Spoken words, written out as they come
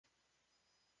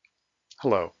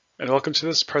Hello, and welcome to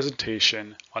this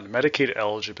presentation on Medicaid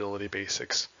eligibility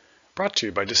basics, brought to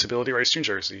you by Disability Rights New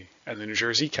Jersey and the New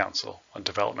Jersey Council on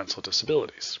Developmental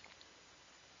Disabilities.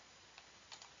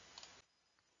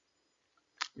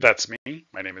 That's me.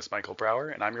 My name is Michael Brower,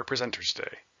 and I'm your presenter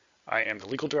today. I am the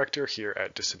legal director here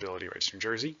at Disability Rights New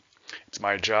Jersey. It's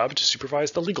my job to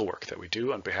supervise the legal work that we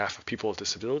do on behalf of people with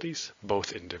disabilities,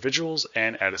 both individuals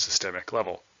and at a systemic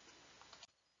level.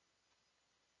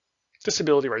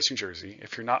 Disability Rights New Jersey,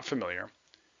 if you're not familiar,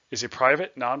 is a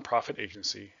private nonprofit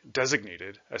agency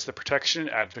designated as the protection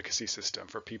and advocacy system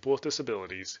for people with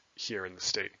disabilities here in the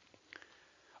state.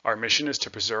 Our mission is to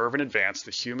preserve and advance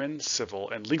the human, civil,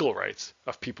 and legal rights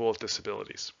of people with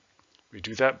disabilities. We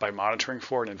do that by monitoring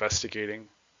for and investigating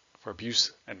for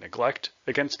abuse and neglect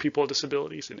against people with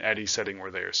disabilities in any setting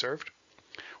where they are served.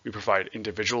 We provide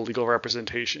individual legal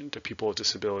representation to people with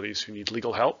disabilities who need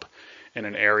legal help in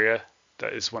an area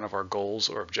that is one of our goals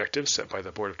or objectives set by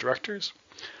the Board of Directors.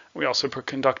 We also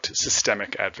conduct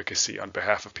systemic advocacy on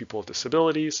behalf of people with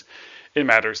disabilities in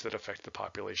matters that affect the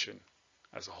population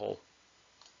as a whole.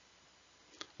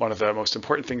 One of the most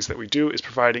important things that we do is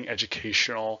providing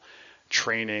educational,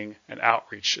 training, and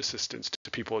outreach assistance to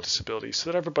people with disabilities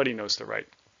so that everybody knows their right.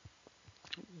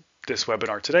 This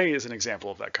webinar today is an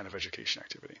example of that kind of education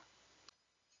activity.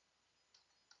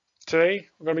 Today,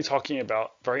 we're going to be talking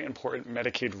about very important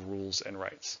Medicaid rules and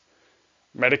rights.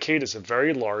 Medicaid is a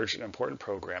very large and important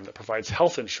program that provides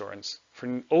health insurance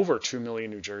for over 2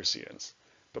 million New Jerseyans.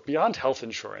 But beyond health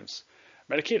insurance,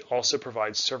 Medicaid also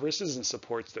provides services and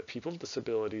supports that people with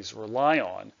disabilities rely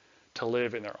on to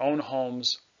live in their own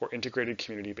homes or integrated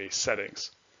community-based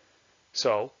settings.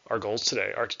 So, our goals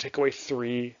today are to take away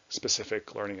 3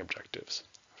 specific learning objectives.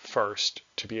 First,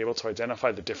 to be able to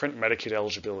identify the different Medicaid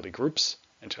eligibility groups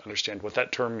and to understand what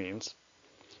that term means,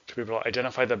 to be able to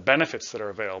identify the benefits that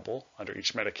are available under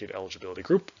each Medicaid eligibility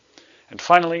group, and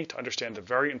finally, to understand the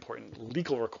very important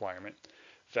legal requirement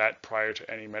that prior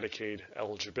to any Medicaid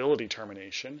eligibility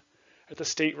termination, that the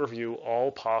state review all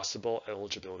possible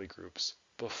eligibility groups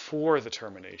before the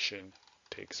termination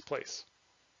takes place.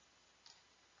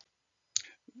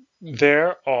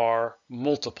 There are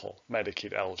multiple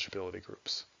Medicaid eligibility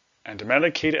groups. And a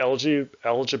Medicaid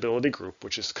eligibility group,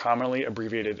 which is commonly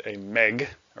abbreviated a MEG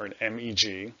or an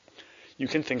MEG, you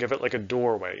can think of it like a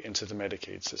doorway into the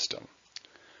Medicaid system.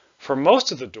 For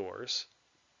most of the doors,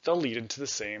 they'll lead into the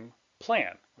same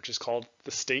plan, which is called the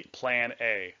State Plan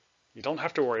A. You don't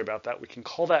have to worry about that. We can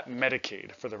call that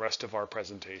Medicaid for the rest of our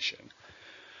presentation.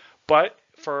 But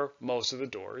for most of the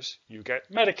doors, you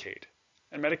get Medicaid.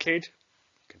 And Medicaid,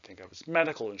 you can think of as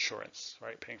medical insurance,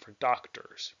 right? Paying for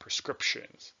doctors,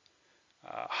 prescriptions,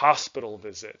 hospital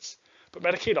visits. But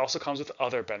Medicaid also comes with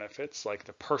other benefits like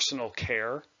the personal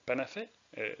care benefit.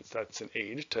 That's an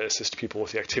aid to assist people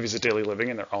with the activities of daily living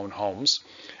in their own homes.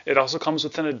 It also comes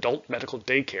with an adult medical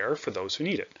daycare for those who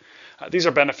need it. These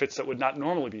are benefits that would not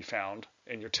normally be found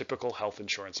in your typical health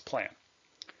insurance plan.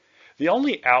 The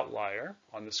only outlier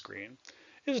on the screen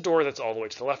is a door that's all the way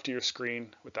to the left of your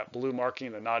screen with that blue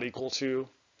marking, the not equal to.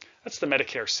 That's the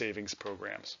Medicare savings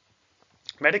programs.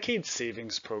 Medicaid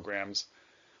savings programs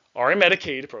are a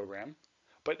Medicaid program,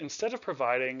 but instead of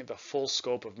providing the full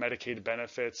scope of Medicaid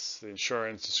benefits, the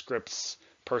insurance, the scripts,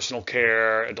 personal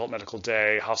care, adult medical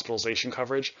day, hospitalization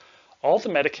coverage, all the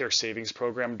Medicare savings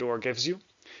program door gives you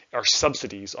are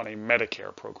subsidies on a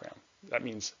Medicare program. That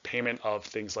means payment of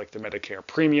things like the Medicare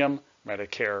premium,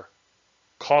 Medicare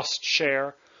cost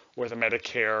share, or the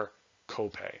Medicare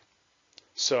copay.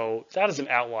 So that is an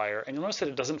outlier, and you'll notice that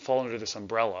it doesn't fall under this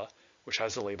umbrella, which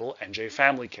has the label NJ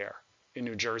Family Care. In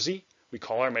New Jersey, we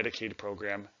call our Medicaid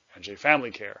program NJ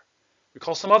Family Care. We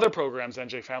call some other programs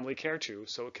NJ Family Care too,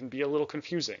 so it can be a little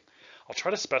confusing. I'll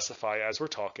try to specify as we're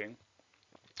talking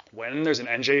when there's an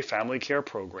NJ Family Care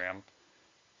program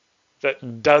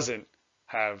that doesn't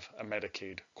have a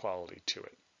Medicaid quality to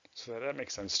it, so that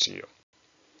makes sense to you.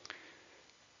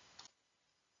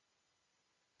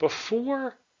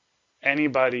 Before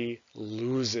anybody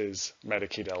loses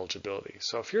Medicaid eligibility,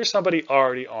 so if you're somebody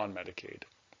already on Medicaid,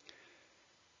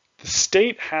 the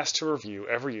state has to review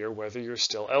every year whether you're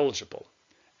still eligible.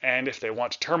 And if they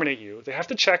want to terminate you, they have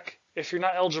to check if you're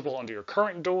not eligible under your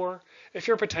current door, if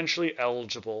you're potentially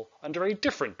eligible under a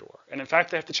different door. And in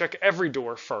fact, they have to check every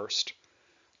door first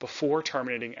before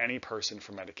terminating any person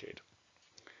from Medicaid.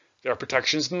 There are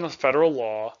protections in the federal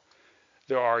law.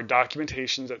 There are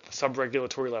documentations at the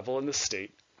sub-regulatory level in the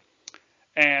state.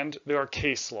 And there are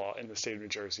case law in the state of New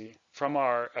Jersey from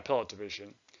our appellate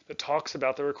division that talks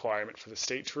about the requirement for the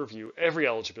state to review every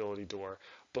eligibility door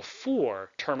before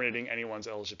terminating anyone's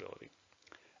eligibility.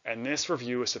 and this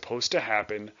review is supposed to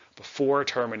happen before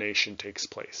termination takes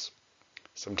place.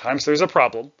 Sometimes there's a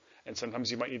problem, and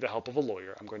sometimes you might need the help of a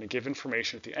lawyer. I'm going to give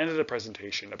information at the end of the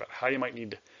presentation about how you might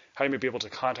be able to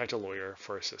contact a lawyer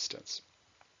for assistance.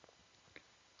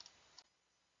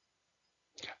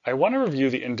 I want to review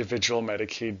the individual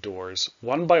Medicaid doors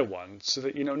one by one so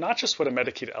that you know not just what a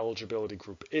Medicaid eligibility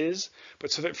group is,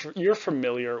 but so that you're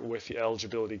familiar with the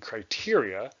eligibility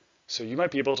criteria, so you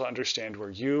might be able to understand where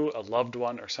you, a loved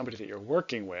one, or somebody that you're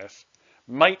working with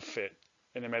might fit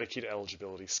in the Medicaid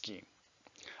eligibility scheme.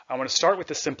 I want to start with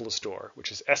the simplest door,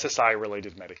 which is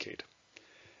SSI-related Medicaid.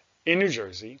 In New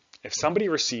Jersey, if somebody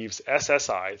receives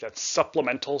SSI, that's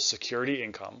Supplemental Security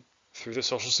Income, through the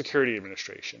Social Security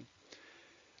Administration,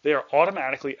 they are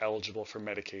automatically eligible for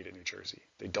Medicaid in New Jersey.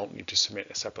 They don't need to submit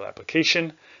a separate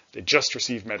application. They just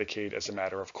receive Medicaid as a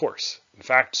matter of course. In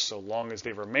fact, so long as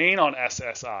they remain on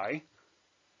SSI,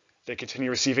 they continue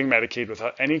receiving Medicaid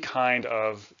without any kind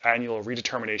of annual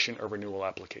redetermination or renewal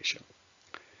application.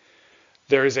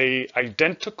 There is an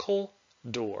identical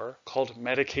door called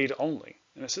Medicaid only,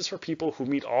 and this is for people who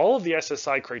meet all of the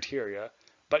SSI criteria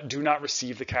but do not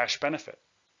receive the cash benefit.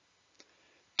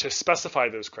 To specify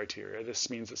those criteria, this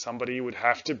means that somebody would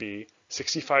have to be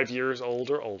 65 years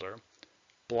old or older,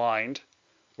 blind,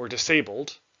 or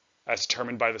disabled, as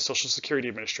determined by the Social Security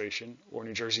Administration or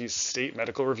New Jersey's State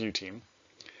Medical Review Team,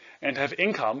 and have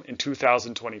income in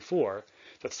 2024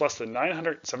 that's less than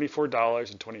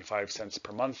 $974.25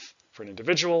 per month for an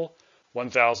individual,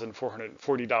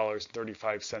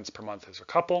 $1,440.35 per month as a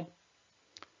couple,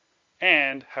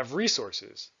 and have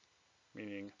resources,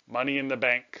 meaning money in the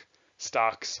bank,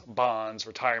 stocks, bonds,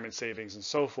 retirement savings, and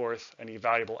so forth, any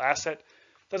valuable asset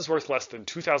that is worth less than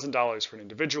 $2,000 for an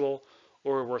individual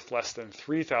or worth less than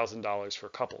 $3,000 for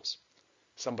couples.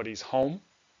 Somebody's home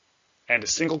and a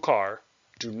single car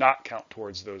do not count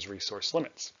towards those resource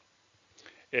limits.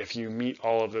 If you meet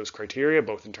all of those criteria,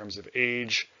 both in terms of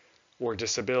age or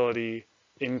disability,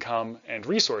 income, and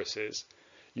resources,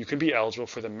 you can be eligible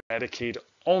for the Medicaid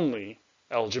only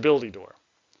eligibility door.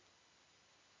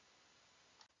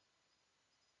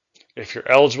 If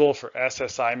you're eligible for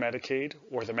SSI Medicaid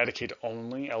or the Medicaid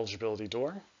only eligibility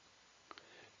door,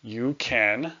 you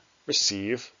can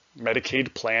receive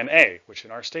Medicaid Plan A, which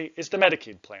in our state is the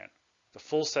Medicaid plan, the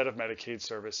full set of Medicaid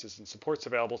services and supports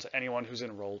available to anyone who's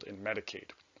enrolled in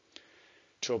Medicaid.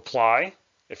 To apply,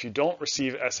 if you don't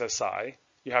receive SSI,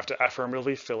 you have to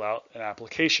affirmatively fill out an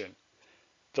application.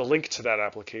 The link to that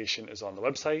application is on the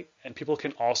website, and people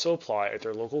can also apply at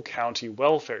their local county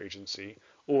welfare agency,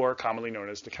 or commonly known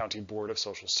as the County Board of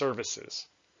Social Services.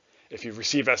 If you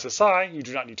receive SSI, you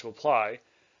do not need to apply.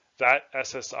 That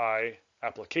SSI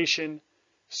application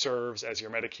serves as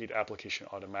your Medicaid application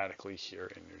automatically here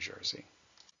in New Jersey.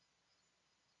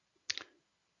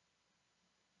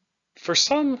 For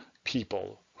some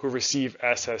people who receive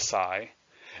SSI,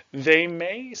 they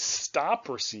may stop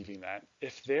receiving that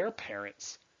if their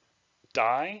parents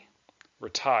die,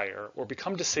 retire, or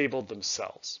become disabled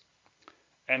themselves.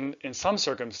 And in some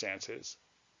circumstances,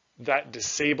 that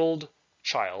disabled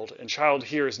child, and child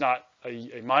here is not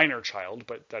a minor child,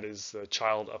 but that is the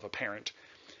child of a parent,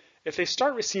 if they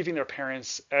start receiving their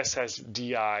parents'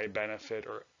 SSDI benefit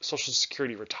or Social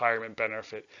Security retirement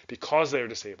benefit because they are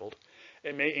disabled,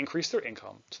 it may increase their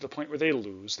income to the point where they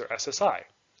lose their SSI.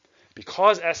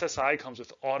 Because SSI comes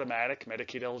with automatic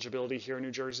Medicaid eligibility here in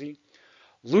New Jersey,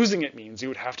 losing it means you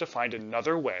would have to find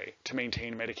another way to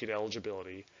maintain Medicaid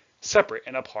eligibility separate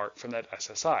and apart from that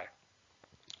SSI.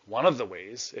 One of the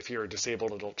ways, if you're a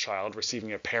disabled adult child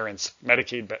receiving a parent's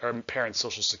Medicaid or parent's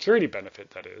Social Security benefit,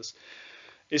 that is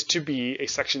to be a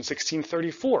Section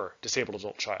 1634 disabled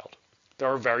adult child. There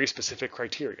are very specific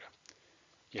criteria.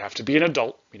 You have to be an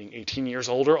adult, meaning 18 years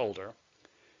old or older.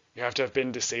 You have to have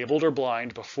been disabled or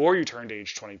blind before you turned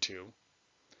age 22.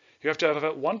 You have to have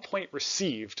at one point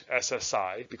received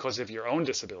SSI because of your own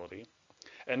disability,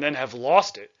 and then have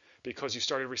lost it because you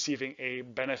started receiving a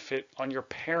benefit on your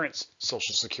parent's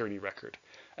Social Security record.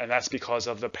 And that's because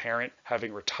of the parent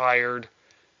having retired,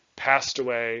 passed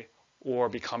away, or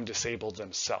become disabled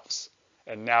themselves.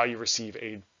 And now you receive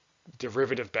a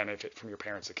derivative benefit from your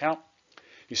parent's account.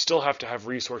 You still have to have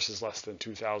resources less than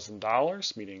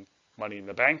 $2,000, meaning money in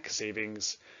the bank,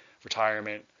 savings,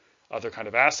 retirement, other kind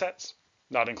of assets,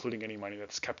 not including any money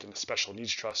that's kept in a special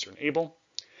needs trust or an ABLE.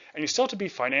 And you still have to be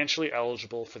financially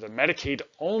eligible for the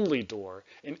Medicaid-only door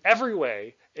in every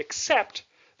way except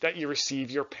that you receive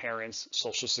your parents'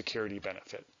 Social Security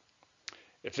benefit.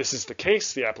 If this is the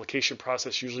case, the application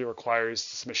process usually requires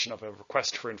the submission of a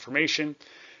request for information,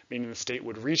 meaning the state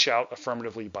would reach out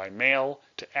affirmatively by mail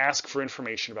to ask for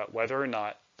information about whether or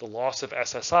not the loss of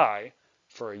SSI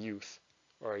for a youth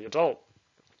or an adult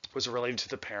was related to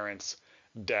the parent's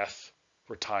death,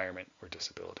 retirement, or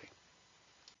disability.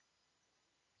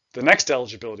 The next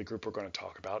eligibility group we're going to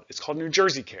talk about is called New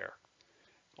Jersey Care,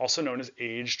 also known as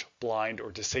aged, blind,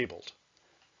 or disabled.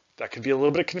 That can be a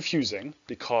little bit confusing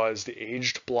because the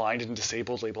aged, blind, and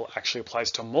disabled label actually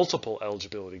applies to multiple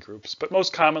eligibility groups, but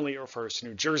most commonly it refers to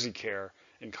New Jersey Care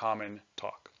in common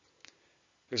talk.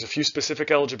 There's a few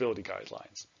specific eligibility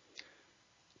guidelines.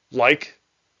 Like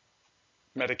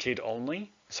Medicaid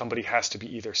only, somebody has to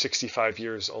be either 65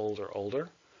 years old or older,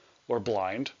 or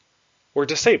blind, or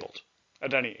disabled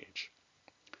at any age.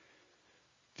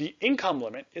 The income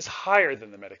limit is higher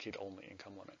than the Medicaid only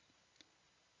income limit.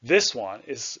 This one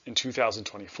is, in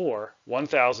 2024,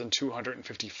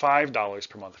 $1,255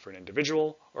 per month for an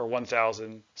individual, or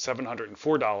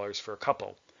 $1,704 for a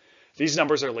couple. These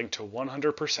numbers are linked to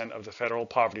 100% of the federal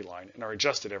poverty line and are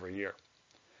adjusted every year.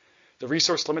 The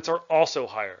resource limits are also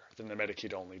higher than the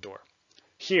Medicaid-only door.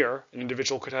 Here, an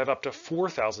individual could have up to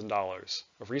 $4,000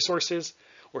 of resources,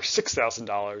 or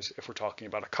 $6,000 if we're talking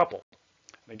about a couple.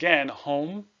 And again,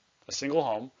 a single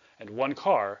home, and one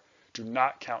car do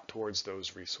not count towards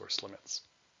those resource limits.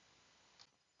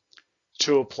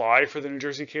 To apply for the New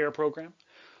Jersey Care program,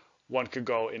 one could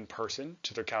go in person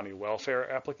to their county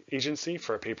welfare agency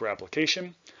for a paper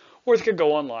application, or they could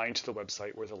go online to the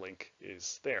website where the link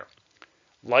is there.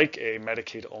 Like a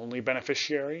Medicaid-only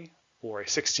beneficiary or a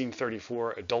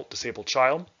 1634 adult disabled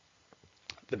child,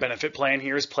 the benefit plan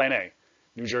here is Plan A,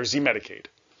 New Jersey Medicaid.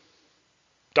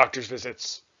 Doctor's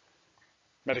visits,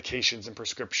 medications and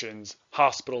prescriptions,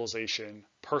 hospitalization,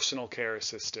 personal care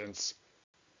assistance,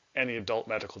 and the adult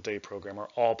medical day program are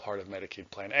all part of Medicaid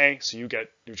Plan A, so you get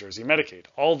New Jersey Medicaid.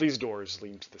 All these doors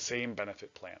lead to the same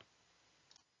benefit plan.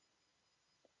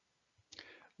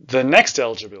 The next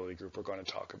eligibility group we're going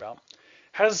to talk about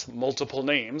has multiple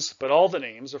names, but all the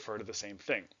names refer to the same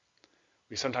thing.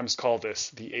 We sometimes call this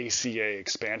the ACA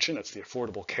expansion, that's the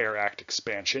Affordable Care Act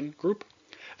expansion group,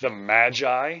 the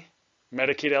MAGI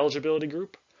Medicaid eligibility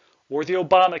group, or the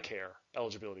Obamacare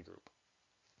eligibility group.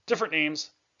 Different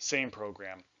names, same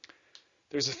program.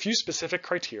 There's a few specific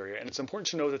criteria, and it's important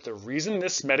to know that the reason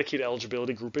this Medicaid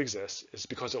eligibility group exists is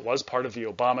because it was part of the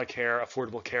Obamacare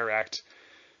Affordable Care Act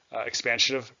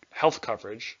expansion of health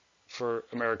coverage for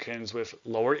Americans with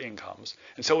lower incomes.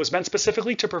 And so it was meant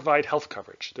specifically to provide health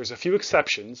coverage. There's a few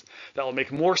exceptions that will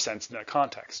make more sense in that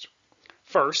context.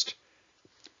 First,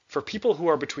 for people who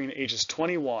are between ages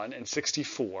 21 and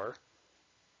 64,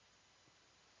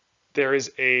 there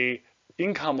is a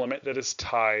income limit that is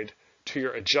tied to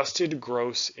your adjusted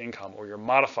gross income or your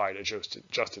modified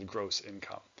adjusted gross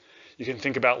income. You can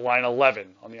think about line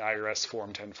 11 on the IRS Form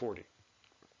 1040.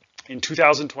 In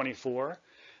 2024,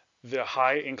 the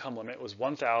high income limit was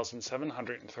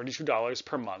 $1,732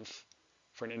 per month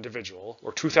for an individual,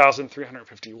 or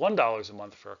 $2,351 a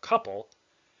month for a couple,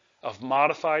 of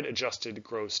modified adjusted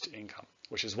gross income,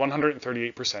 which is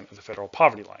 138% of the federal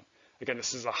poverty line. Again,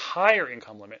 this is a higher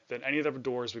income limit than any of the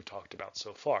doors we've talked about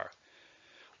so far.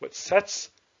 What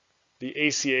sets the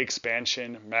ACA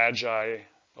expansion, MAGI,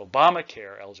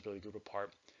 Obamacare eligibility group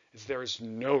apart is there is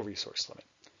no resource limit.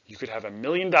 You could have $1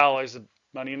 million of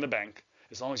money in the bank.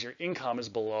 As long as your income is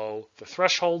below the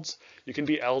thresholds, you can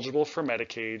be eligible for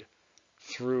Medicaid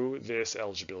through this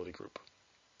eligibility group.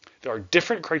 There are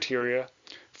different criteria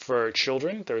for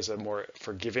children. There's a more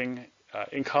forgiving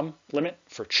income limit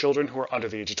for children who are under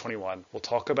the age of 21. We'll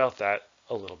talk about that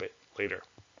a little bit later.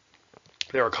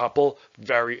 There are a couple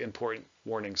very important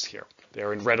warnings here. They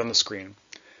are in red on the screen.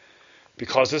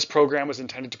 Because this program was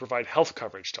intended to provide health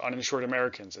coverage to uninsured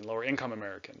Americans and lower income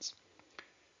Americans,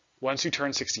 once you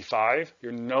turn 65,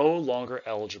 you're no longer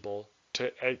eligible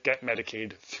to get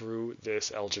Medicaid through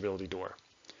this eligibility door.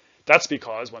 That's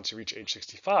because once you reach age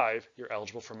 65, you're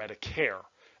eligible for Medicare,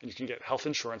 and you can get health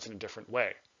insurance in a different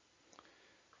way.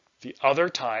 The other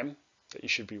time that you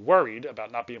should be worried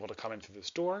about not being able to come in through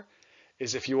this door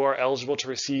is if you are eligible to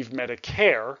receive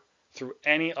Medicare through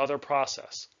any other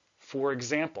process. For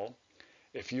example,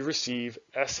 if you receive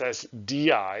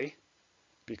SSDI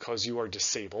because you are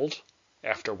disabled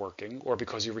after working, or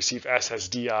because you receive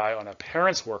SSDI on a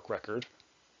parent's work record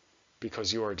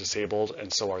because you are disabled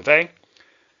and so are they,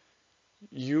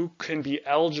 you can be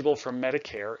eligible for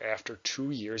Medicare after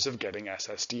 2 years of getting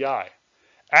SSDI.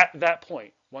 At that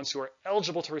point, once you are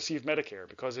eligible to receive Medicare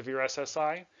because of your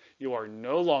SSI, you are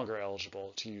no longer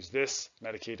eligible to use this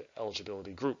Medicaid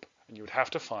eligibility group, and you would have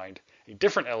to find a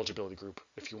different eligibility group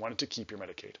if you wanted to keep your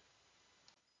Medicaid.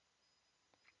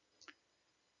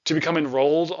 To become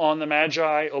enrolled on the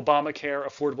MAGI Obamacare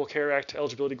Affordable Care Act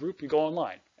eligibility group, you go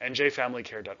online,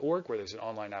 njfamilycare.org, where there's an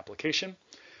online application.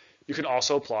 You can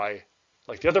also apply,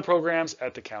 like the other programs,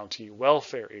 at the county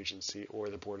welfare agency or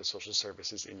the Board of Social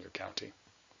Services in your county.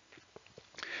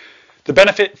 The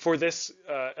benefit for this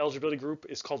eligibility group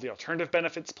is called the Alternative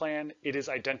Benefits Plan. It is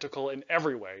identical in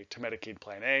every way to Medicaid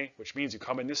Plan A, which means you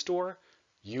come in this door,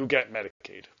 you get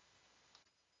Medicaid.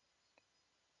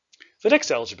 The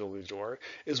next eligibility door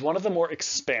is one of the more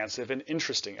expansive and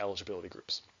interesting eligibility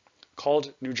groups,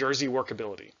 called New Jersey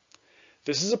Workability.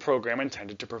 This is a program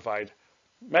intended to provide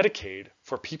Medicaid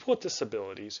for people with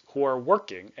disabilities who are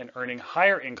working and earning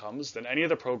higher incomes than any of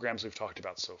the programs we've talked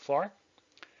about so far,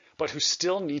 but who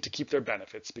still need to keep their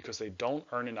benefits because they don't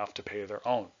earn enough to pay their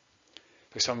own.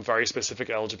 There's some very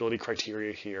specific eligibility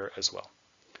criteria here as well.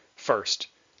 First,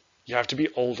 you have to be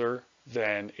older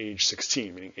than age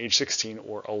 16, meaning age 16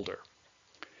 or older.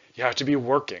 You have to be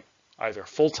working, either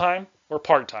full-time or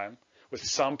part-time, with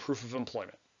some proof of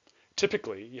employment.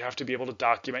 Typically, you have to be able to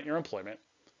document your employment,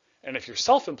 and if you're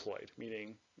self-employed,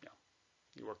 meaning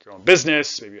you work your own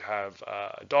business, maybe you have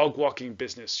a dog walking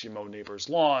business, you mow neighbors'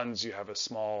 lawns, you have a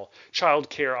small child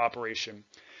care operation,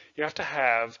 you have to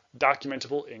have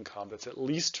documentable income that's at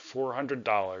least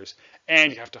 $400,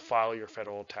 and you have to file your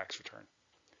federal tax return.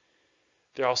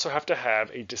 They also have to have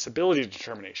a disability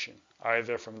determination,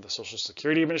 either from the Social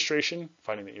Security Administration,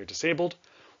 finding that you're disabled,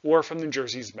 or from New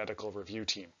Jersey's medical review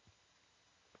team.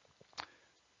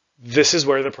 This is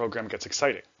where the program gets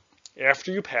exciting.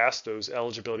 After you pass those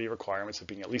eligibility requirements of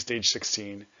being at least age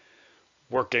 16,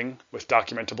 working with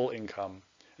documentable income,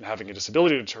 and having a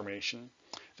disability determination,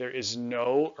 there is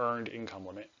no earned income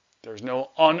limit. There's no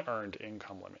unearned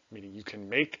income limit, meaning you can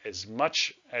make as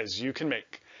much as you can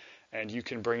make, and you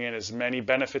can bring in as many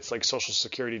benefits like Social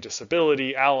Security,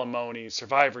 disability, alimony,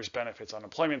 survivor's benefits,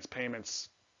 unemployment payments,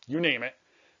 you name it.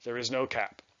 There is no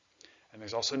cap. And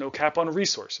there's also no cap on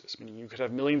resources, meaning you could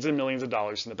have millions and millions of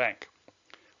dollars in the bank.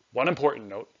 One important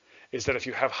note is that if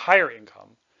you have higher income,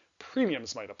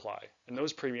 premiums might apply, and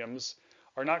those premiums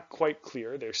are not quite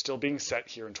clear. They're still being set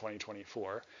here in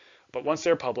 2024, but once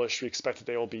they're published, we expect that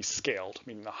they will be scaled,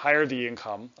 meaning the higher the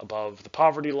income above the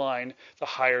poverty line, the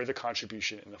higher the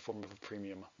contribution in the form of a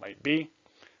premium might be.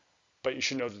 But you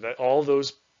should know that all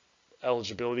those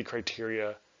eligibility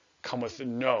criteria come with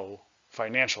no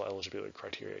financial eligibility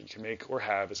criteria. You can make or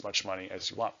have as much money as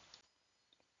you want.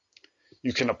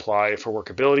 You can apply for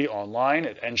workability online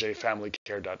at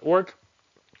njfamilycare.org.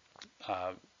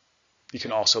 You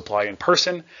can also apply in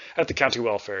person at the county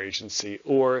welfare agency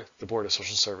or the Board of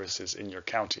Social Services in your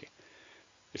county.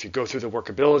 If you go through the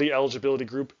workability eligibility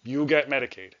group, you get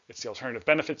Medicaid. It's the Alternative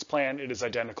Benefits Plan. It is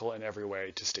identical in every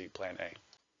way to State Plan A.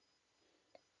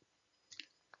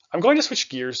 I'm going to switch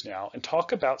gears now and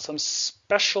talk about some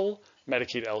special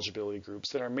Medicaid eligibility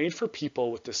groups that are made for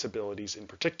people with disabilities in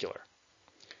particular.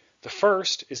 The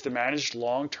first is the Managed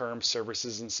Long-Term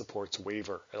Services and Supports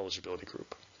Waiver eligibility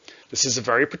group. This is a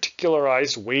very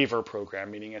particularized waiver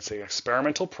program, meaning it's an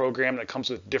experimental program that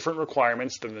comes with different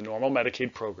requirements than the normal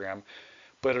Medicaid program,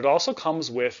 but it also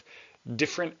comes with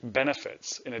different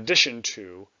benefits in addition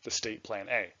to the State Plan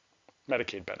A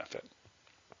Medicaid benefit.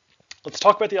 Let's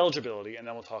talk about the eligibility, and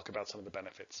then we'll talk about some of the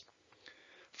benefits.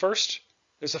 First,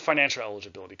 there's a financial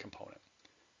eligibility component.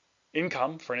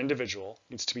 Income for an individual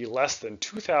needs to be less than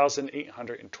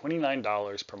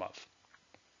 $2,829 per month.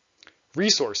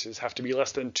 Resources have to be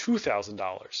less than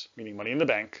 $2,000, meaning money in the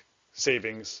bank,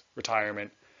 savings,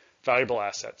 retirement, valuable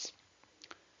assets.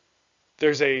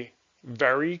 There's a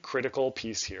very critical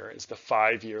piece here is the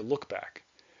 5-year look back,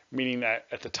 meaning that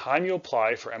at the time you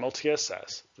apply for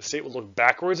MLTSS, the state will look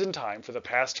backwards in time for the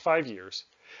past 5 years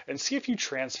and see if you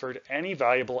transferred any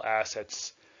valuable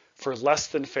assets for less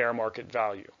than fair market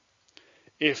value.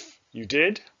 If you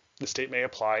did, the state may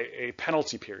apply a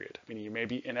penalty period, meaning you may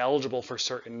be ineligible for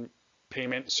certain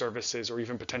payment services or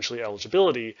even potentially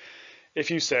eligibility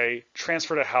if you say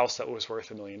transferred a house that was worth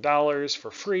 $1 million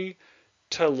for free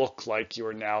to look like you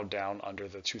are now down under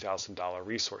the $2,000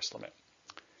 resource limit.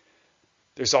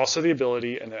 There's also the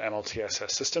ability in the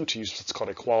MLTSS system to use what's called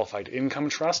a qualified income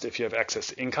trust if you have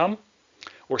excess income,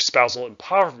 or spousal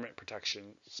impoverishment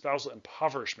protections,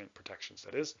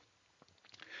 that is,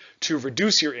 to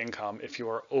reduce your income if you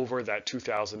are over that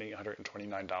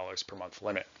 $2,829 per month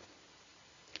limit.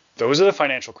 Those are the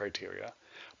financial criteria,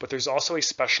 but there's also a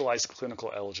specialized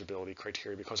clinical eligibility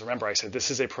criteria because remember I said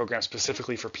this is a program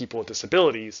specifically for people with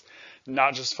disabilities,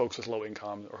 not just folks with low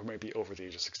income or who may be over the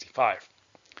age of 65.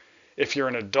 If you're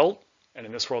an adult, and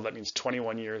in this world that means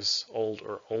 21 years old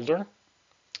or older,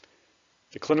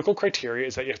 the clinical criteria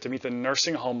is that you have to meet the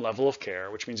nursing home level of care,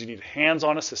 which means you need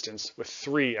hands-on assistance with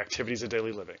 3 activities of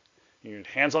daily living. You need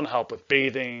hands-on help with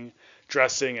bathing,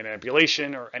 dressing, and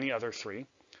ambulation, or any other 3.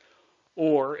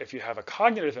 or if you have a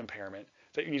cognitive impairment,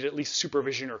 that you need at least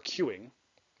supervision or cueing,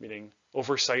 meaning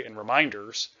oversight and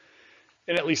reminders,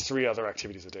 in at least 3 other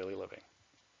activities of daily living.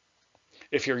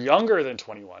 If you're younger than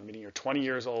 21, meaning you're 20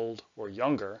 years old or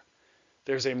younger,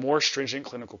 there's a more stringent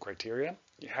clinical criteria.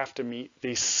 You have to meet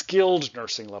the skilled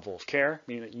nursing level of care,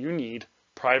 meaning that you need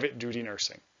private duty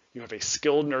nursing. You have a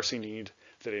skilled nursing need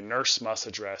that a nurse must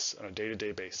address on a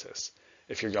day-to-day basis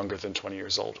if you're younger than 20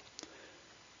 years old.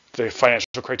 The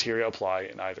financial criteria apply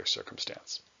in either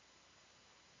circumstance.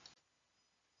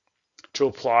 To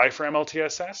apply for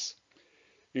MLTSS,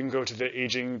 you can go to the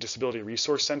Aging Disability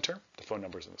Resource Center. The phone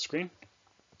number is on the screen.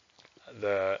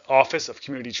 The Office of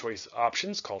Community Choice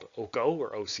Options, called OCO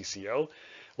or OCCO,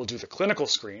 will do the clinical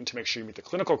screen to make sure you meet the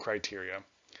clinical criteria.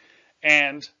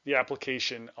 And the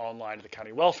application online to the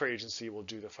County Welfare Agency will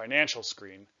do the financial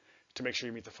screen to make sure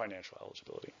you meet the financial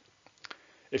eligibility.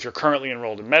 If you're currently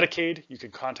enrolled in Medicaid, you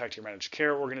can contact your managed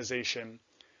care organization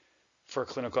for a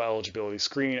clinical eligibility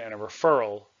screen and a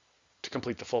referral to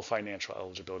complete the full financial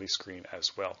eligibility screen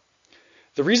as well.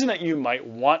 The reason that you might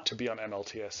want to be on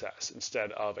MLTSS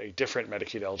instead of a different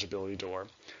Medicaid eligibility door,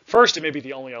 first, it may be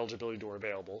the only eligibility door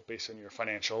available based on your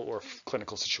financial or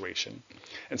clinical situation.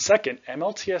 And second,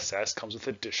 MLTSS comes with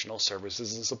additional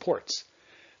services and supports.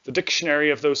 The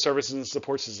dictionary of those services and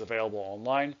supports is available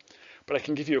online, but I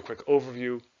can give you a quick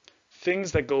overview.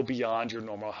 Things that go beyond your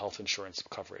normal health insurance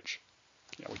coverage.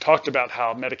 We talked about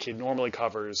how Medicaid normally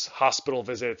covers hospital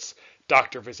visits,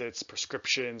 doctor visits,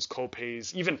 prescriptions,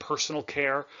 copays, even personal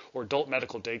care or adult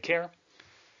medical daycare.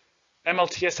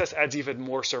 MLTSS adds even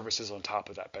more services on top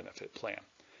of that benefit plan.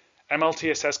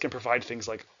 MLTSS can provide things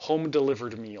like home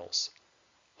delivered meals,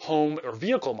 home or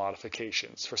vehicle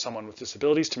modifications for someone with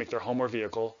disabilities to make their home or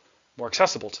vehicle more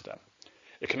accessible to them.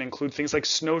 It can include things like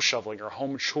snow shoveling or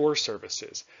home chore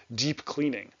services, deep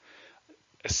cleaning,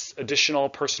 additional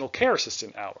personal care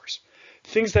assistant hours.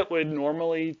 Things that would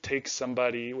normally take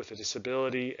somebody with a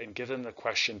disability and give them the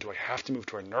question, do I have to move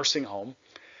to a nursing home?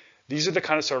 These are the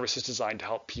kind of services designed to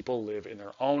help people live in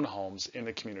their own homes in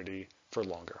the community for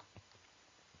longer.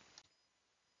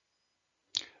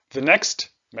 The next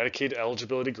Medicaid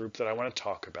eligibility group that I want to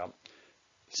talk about,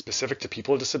 specific to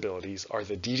people with disabilities, are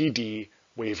the DDD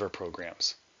waiver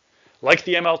programs. Like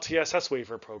the MLTSS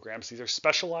waiver programs, these are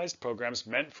specialized programs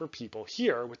meant for people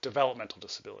here with developmental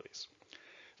disabilities.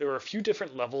 There are a few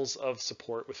different levels of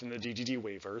support within the DDD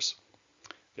waivers.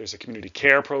 There's a community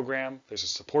care program, there's a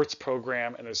supports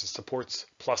program, and there's a supports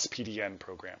plus PDN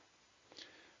program.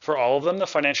 For all of them, the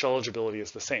financial eligibility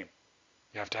is the same.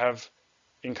 You have to have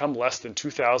income less than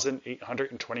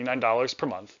 $2,829 per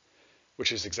month,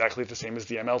 which is exactly the same as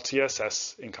the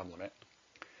MLTSS income limit.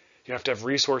 You have to have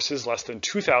resources less than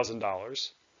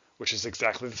 $2,000, which is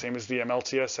exactly the same as the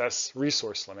MLTSS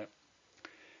resource limit.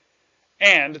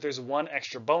 And there's one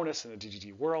extra bonus in the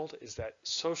DDD world, is that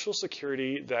Social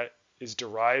Security that is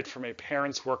derived from a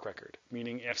parent's work record,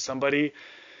 meaning if somebody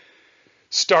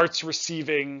starts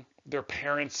receiving their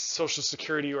parent's Social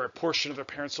Security or a portion of their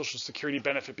parent's Social Security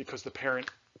benefit because the parent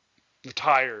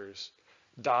retires,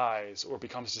 dies, or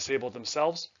becomes disabled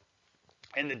themselves,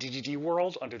 in the DDD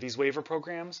world, under these waiver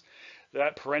programs,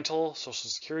 that parental Social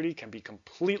Security can be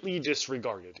completely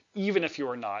disregarded, even if you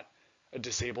are not a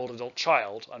disabled adult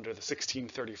child under the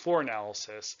 1634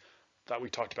 analysis that we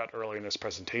talked about earlier in this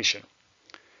presentation.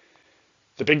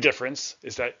 The big difference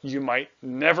is that you might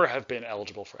never have been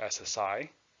eligible for SSI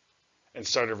and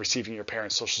started receiving your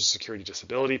parent's Social Security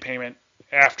disability payment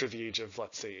after the age of,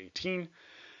 let's say, 18.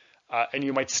 And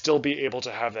you might still be able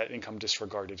to have that income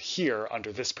disregarded here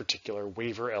under this particular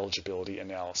waiver eligibility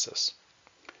analysis.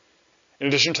 In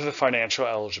addition to the financial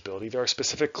eligibility, there are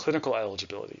specific clinical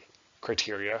eligibility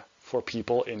criteria for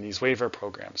people in these waiver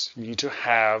programs. You need to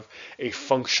have a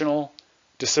functional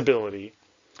disability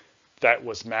that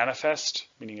was manifest,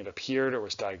 meaning it appeared or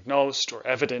was diagnosed or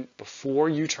evident before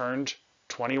you turned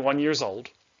 21 years old,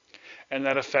 and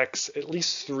that affects at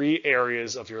least 3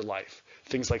 areas of your life.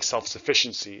 Things like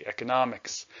self-sufficiency,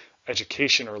 economics,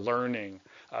 education or learning,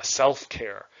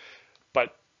 self-care.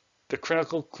 But the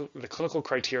clinical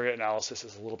criteria analysis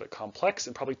is a little bit complex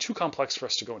and probably too complex for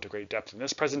us to go into great depth in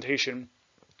this presentation.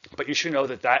 But you should know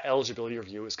that that eligibility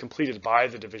review is completed by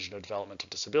the Division of Developmental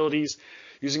Disabilities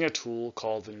using a tool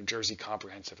called the New Jersey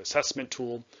Comprehensive Assessment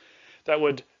Tool that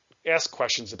would ask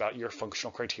questions about your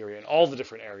functional criteria in all the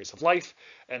different areas of life,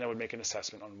 and that would make an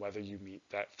assessment on whether you meet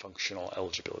that functional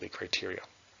eligibility criteria.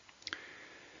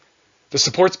 The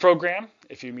supports program,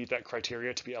 if you meet that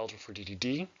criteria to be eligible for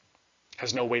DDD,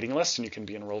 has no waiting list, and you can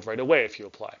be enrolled right away if you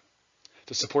apply.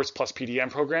 The supports plus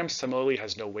PDN program similarly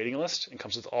has no waiting list and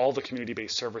comes with all the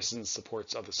community-based services and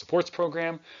supports of the supports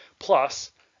program,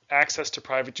 plus access to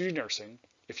private duty nursing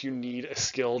if you need a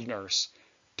skilled nurse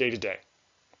day to day.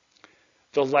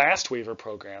 The last waiver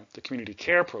program, the community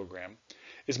care program,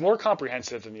 is more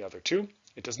comprehensive than the other two.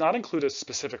 It does not include a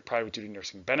specific private duty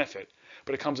nursing benefit,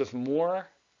 but it comes with more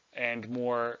and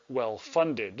more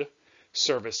well-funded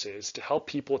services to help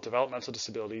people with developmental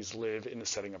disabilities live in the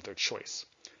setting of their choice.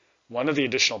 One of the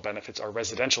additional benefits are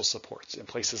residential supports in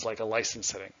places like a licensed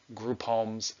setting, group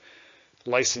homes,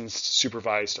 licensed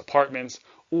supervised apartments,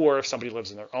 or if somebody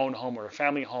lives in their own home or a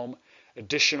family home,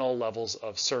 additional levels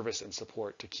of service and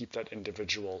support to keep that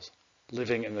individual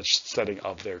living in the setting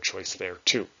of their choice there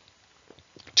too.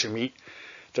 To meet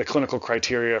the clinical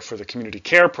criteria for the community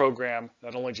care program,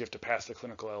 not only do you have to pass the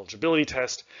clinical eligibility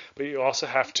test, but you also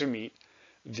have to meet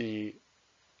the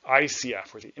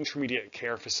ICF, or the intermediate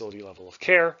care facility level of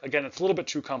care. Again, it's a little bit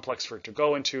too complex for it to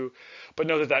go into, but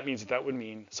know that that means that would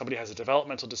mean somebody has a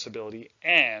developmental disability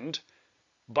and,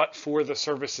 but for the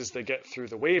services they get through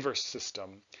the waiver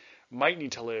system, might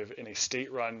need to live in a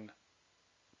state-run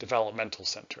developmental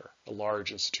center, a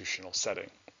large institutional setting.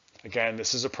 Again,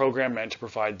 this is a program meant to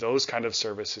provide those kind of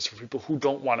services for people who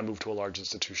don't want to move to a large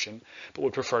institution, but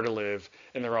would prefer to live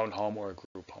in their own home or a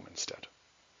group home instead.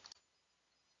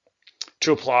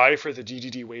 To apply for the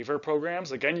DDD waiver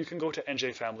programs, again, you can go to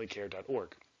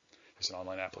njfamilycare.org. There's an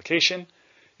online application.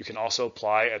 You can also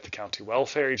apply at the county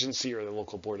welfare agency or the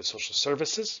local board of social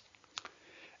services.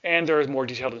 And there is more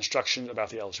detailed instruction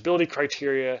about the eligibility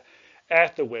criteria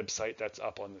at the website that's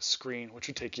up on the screen, which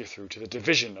would take you through to the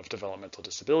Division of Developmental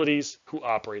Disabilities, who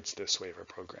operates this waiver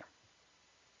program.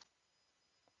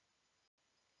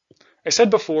 I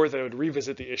said before that I would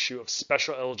revisit the issue of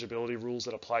special eligibility rules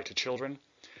that apply to children.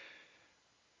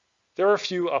 There are a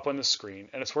few up on the screen,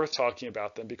 and it's worth talking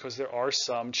about them because there are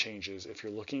some changes if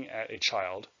you're looking at a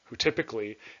child who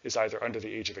typically is either under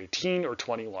the age of 18 or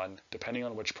 21, depending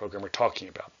on which program we're talking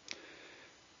about.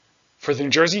 For the New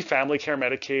Jersey Family Care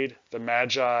Medicaid, the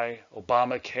MAGI,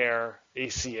 Obamacare,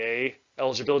 ACA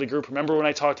eligibility group, remember when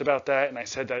I talked about that and I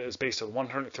said that it was based on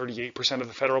 138% of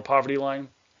the federal poverty line?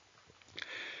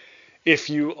 If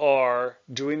you are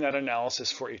doing that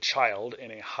analysis for a child in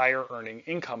a higher earning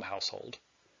income household,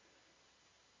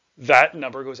 that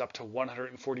number goes up to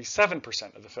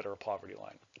 147% of the federal poverty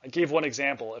line. I gave one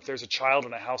example. If there's a child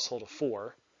in a household of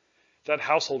 4, that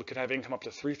household could have income up to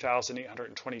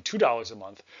 $3,822 a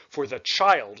month for the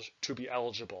child to be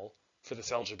eligible for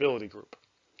this eligibility group.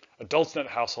 Adults in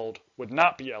that household would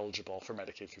not be eligible for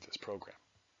Medicaid through this program.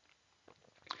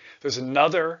 There's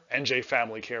another NJ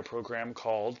Family Care program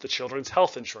called the Children's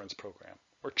Health Insurance Program,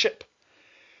 or CHIP.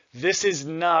 This is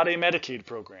not a Medicaid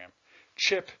program.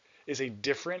 CHIP is a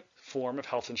different form of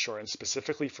health insurance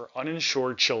specifically for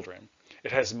uninsured children.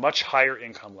 It has much higher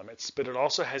income limits, but it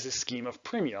also has a scheme of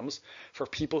premiums for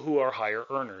people who are higher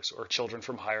earners or children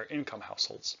from higher income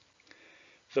households.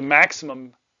 The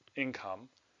maximum income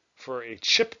for a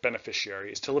CHIP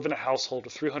beneficiary is to live in a household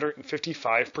with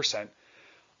 355%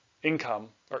 income,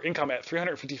 or income at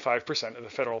 355% of the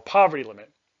federal poverty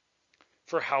limit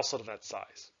for a household of that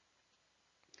size.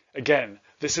 Again,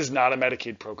 this is not a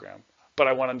Medicaid program, but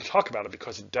I wanted to talk about it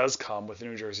because it does come with a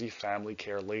New Jersey Family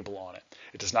Care label on it.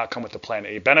 It does not come with the Plan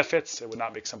A benefits. It would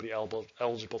not make somebody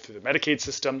eligible through the Medicaid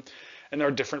system. And there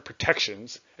are different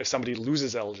protections if somebody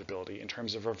loses eligibility in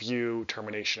terms of review,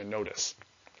 termination, and notice.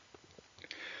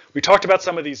 We talked about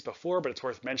some of these before, but it's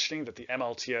worth mentioning that the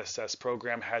MLTSS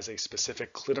program has a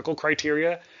specific clinical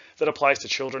criteria that applies to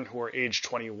children who are age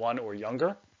 21 or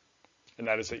younger. And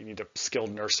that is that you need a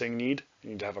skilled nursing need. You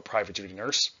need to have a private duty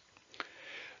nurse.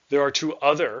 There are 2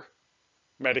 other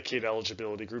Medicaid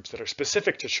eligibility groups that are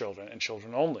specific to children and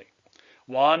children only.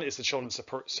 One is the Children's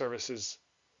Support Services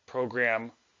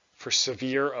Program for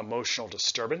Severe Emotional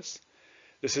Disturbance.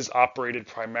 This is operated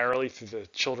primarily through the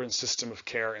Children's System of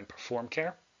Care and Perform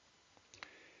Care.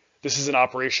 This is an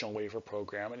operational waiver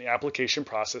program, and the application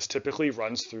process typically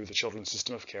runs through the Children's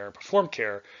System of Care and Perform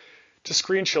Care to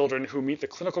screen children who meet the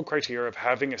clinical criteria of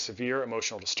having a severe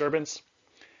emotional disturbance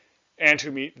and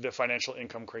who meet the financial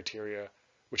income criteria,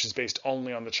 which is based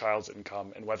only on the child's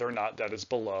income and whether or not that is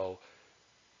below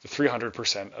the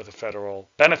 300% of the federal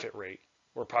benefit rate,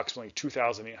 or approximately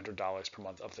 $2,800 per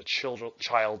month of the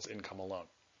child's income alone.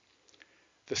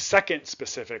 The second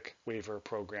specific waiver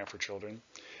program for children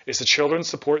is the Children's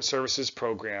Support Services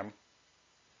Program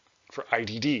for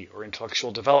IDD, or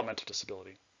Intellectual Developmental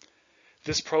Disability.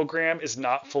 This program is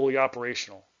not fully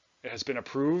operational. It has been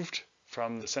approved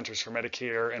from the Centers for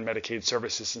Medicare and Medicaid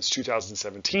Services since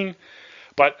 2017,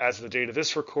 but as of the date of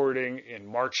this recording in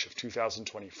March of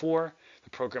 2024, the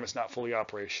program is not fully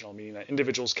operational, meaning that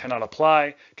individuals cannot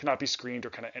apply, cannot be screened, or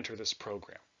cannot enter this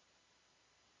program.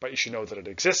 but you should know that it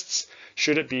exists.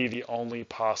 Should it be the only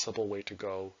possible way to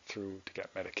go through to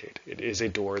get Medicaid? It is a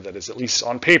door that is, at least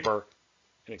on paper,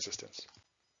 in existence.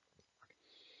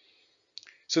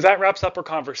 So that wraps up our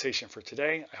conversation for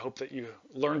today. I hope that you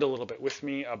learned a little bit with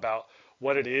me about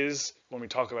what it is when we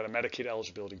talk about a Medicaid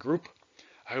eligibility group.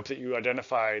 I hope that you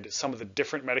identified some of the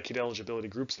different Medicaid eligibility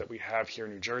groups that we have here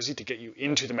in New Jersey to get you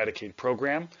into the Medicaid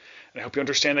program. And I hope you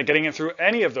understand that getting in through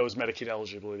any of those Medicaid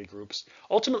eligibility groups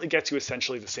ultimately gets you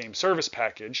essentially the same service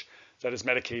package that is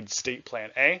Medicaid State Plan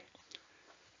A.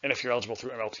 And if you're eligible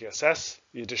through MLTSS,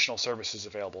 the additional services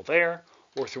available there,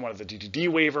 or through one of the DDD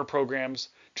waiver programs,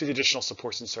 to the additional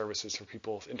supports and services for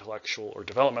people with intellectual or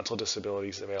developmental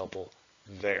disabilities available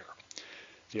there.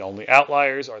 The only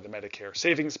outliers are the Medicare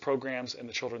savings programs and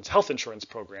the Children's Health Insurance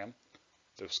Program.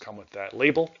 Those come with that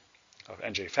label of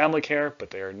NJ Family Care,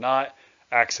 but they are not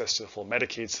access to the full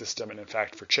Medicaid system, and in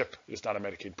fact for CHIP, it is not a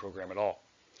Medicaid program at all.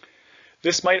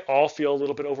 This might all feel a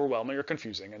little bit overwhelming or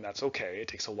confusing, and that's okay. It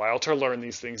takes a while to learn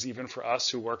these things, even for us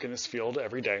who work in this field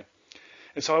every day.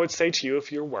 And so I would say to you,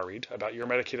 if you're worried about your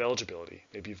Medicaid eligibility,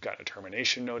 maybe you've gotten a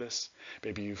termination notice,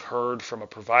 maybe you've heard from a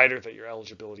provider that your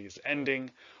eligibility is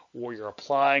ending, or you're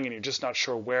applying and you're just not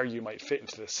sure where you might fit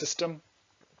into the system,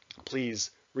 please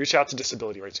reach out to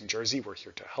Disability Rights New Jersey. We're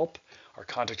here to help. Our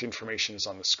contact information is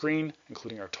on the screen,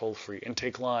 including our toll-free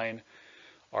intake line,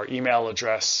 our email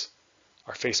address,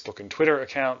 our Facebook and Twitter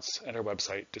accounts, and our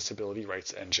website,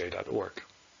 disabilityrightsnj.org.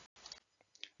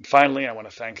 And finally, I want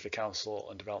to thank the Council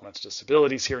on Developmental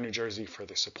Disabilities here in New Jersey for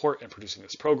their support in producing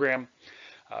this program.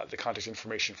 The contact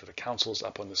information for the Council is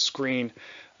up on the screen.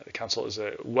 The Council is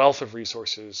a wealth of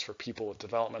resources for people with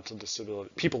developmental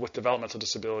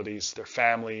disabilities, their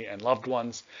family and loved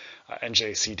ones.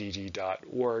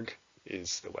 NJCDD.org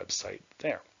is the website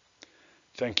there.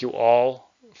 Thank you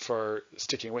all for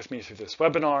sticking with me through this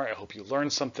webinar. I hope you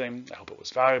learned something. I hope it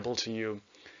was valuable to you.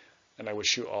 And I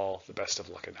wish you all the best of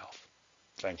luck and health.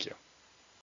 Thank you.